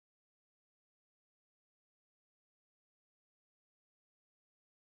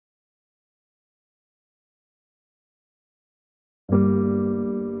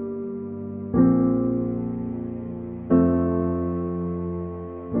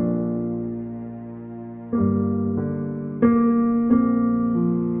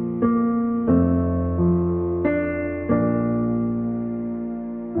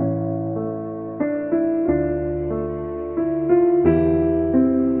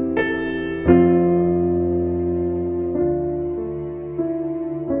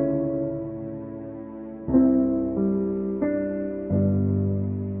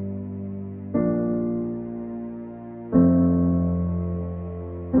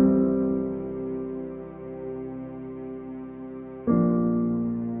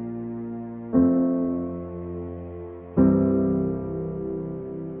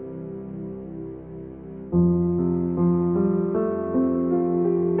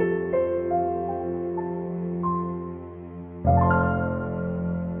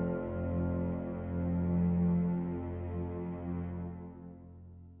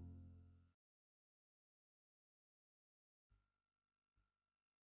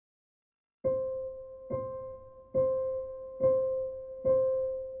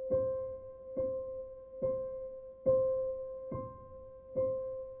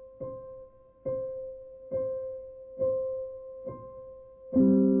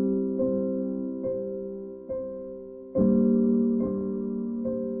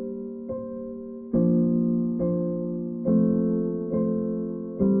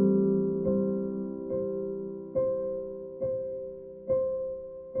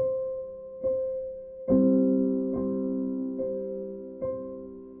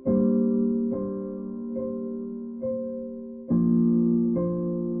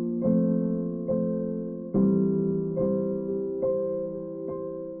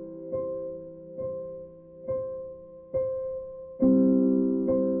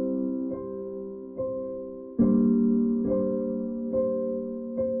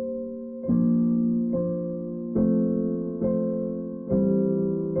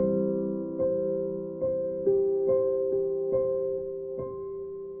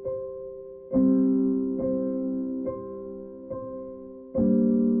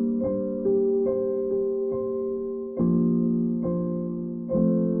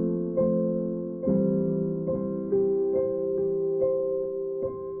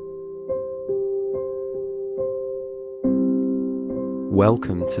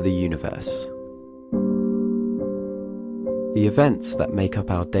Welcome to the Univers. The events that make up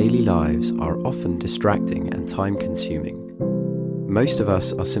our daily lives are often distracting and time-consuming. Most of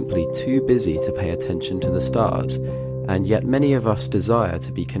us are simply too busy to pay attention to the stars, and yet many of us desire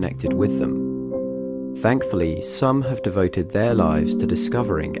to be connected with them. Thankfully, some have devoted their lives to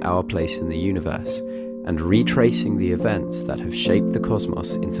discovering our place in the universe and retracing the events that have shaped the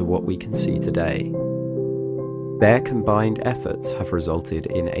cosmos into what we can see today. Their combined efforts have resulted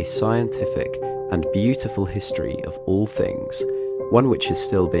in a scientific and beautiful history of all things, one which is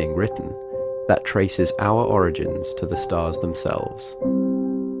still being written, that traces our origins to the stars themselves.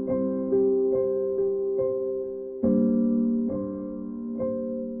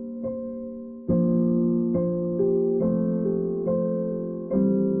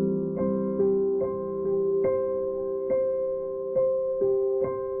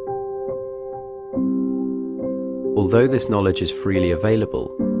 Although this knowledge is freely available,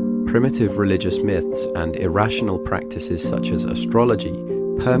 primitive religious myths and irrational practices such as astrology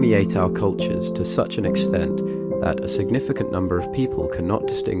permeate our cultures to such an extent that a significant number of people cannot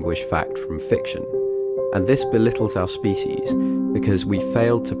distinguish fact from fiction. And this belittles our species because we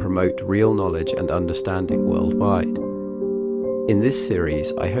failed to promote real knowledge and understanding worldwide. In this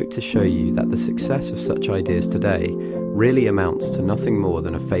series, I hope to show you that the success of such ideas today really amounts to nothing more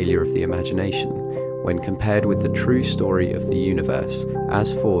than a failure of the imagination, when compared with the true story of the universe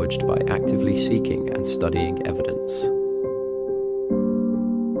as forged by actively seeking and studying evidence.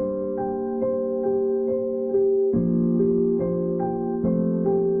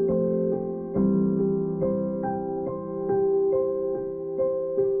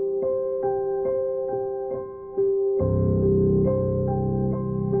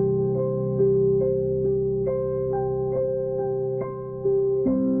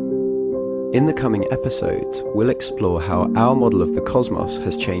 In the coming episodes, we'll explore how our model of the cosmos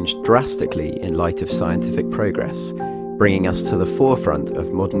has changed drastically in light of scientific progress, bringing us to the forefront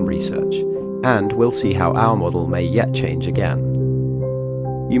of modern research, and we'll see how our model may yet change again.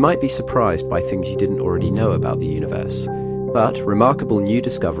 You might be surprised by things you didn't already know about the universe, but remarkable new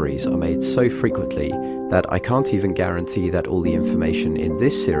discoveries are made so frequently that I can't even guarantee that all the information in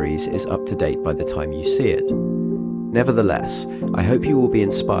this series is up to date by the time you see it. Nevertheless, I hope you will be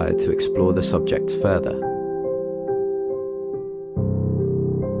inspired to explore the subjects further.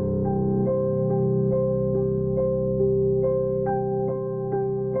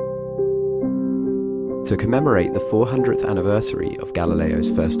 To commemorate the 400th anniversary of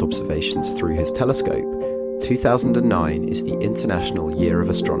Galileo's first observations through his telescope, 2009 is the International Year of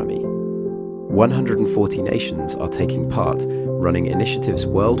Astronomy. 140 nations are taking part, running initiatives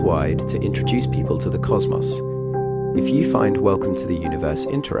worldwide to introduce people to the cosmos. If you find Welcome to the Universe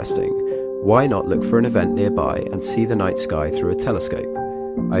interesting, why not look for an event nearby and see the night sky through a telescope?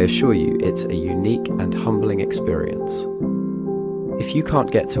 I assure you it's a unique and humbling experience. If you can't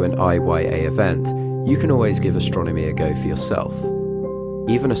get to an IYA event, you can always give astronomy a go for yourself.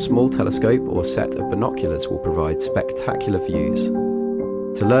 Even a small telescope or set of binoculars will provide spectacular views.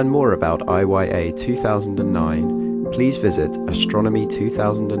 To learn more about IYA 2009, please visit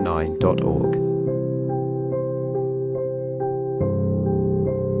astronomy2009.org.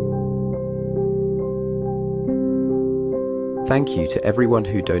 Thank you to everyone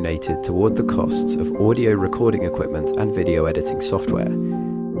who donated toward the costs of audio recording equipment and video editing software.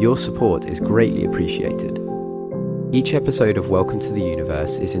 Your support is greatly appreciated. Each episode of Welcome to the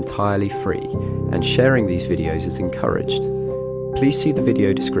Universe is entirely free, and sharing these videos is encouraged. Please see the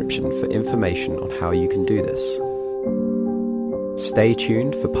video description for information on how you can do this. Stay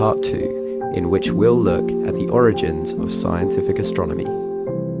tuned for part 2, in which we'll look at the origins of scientific astronomy.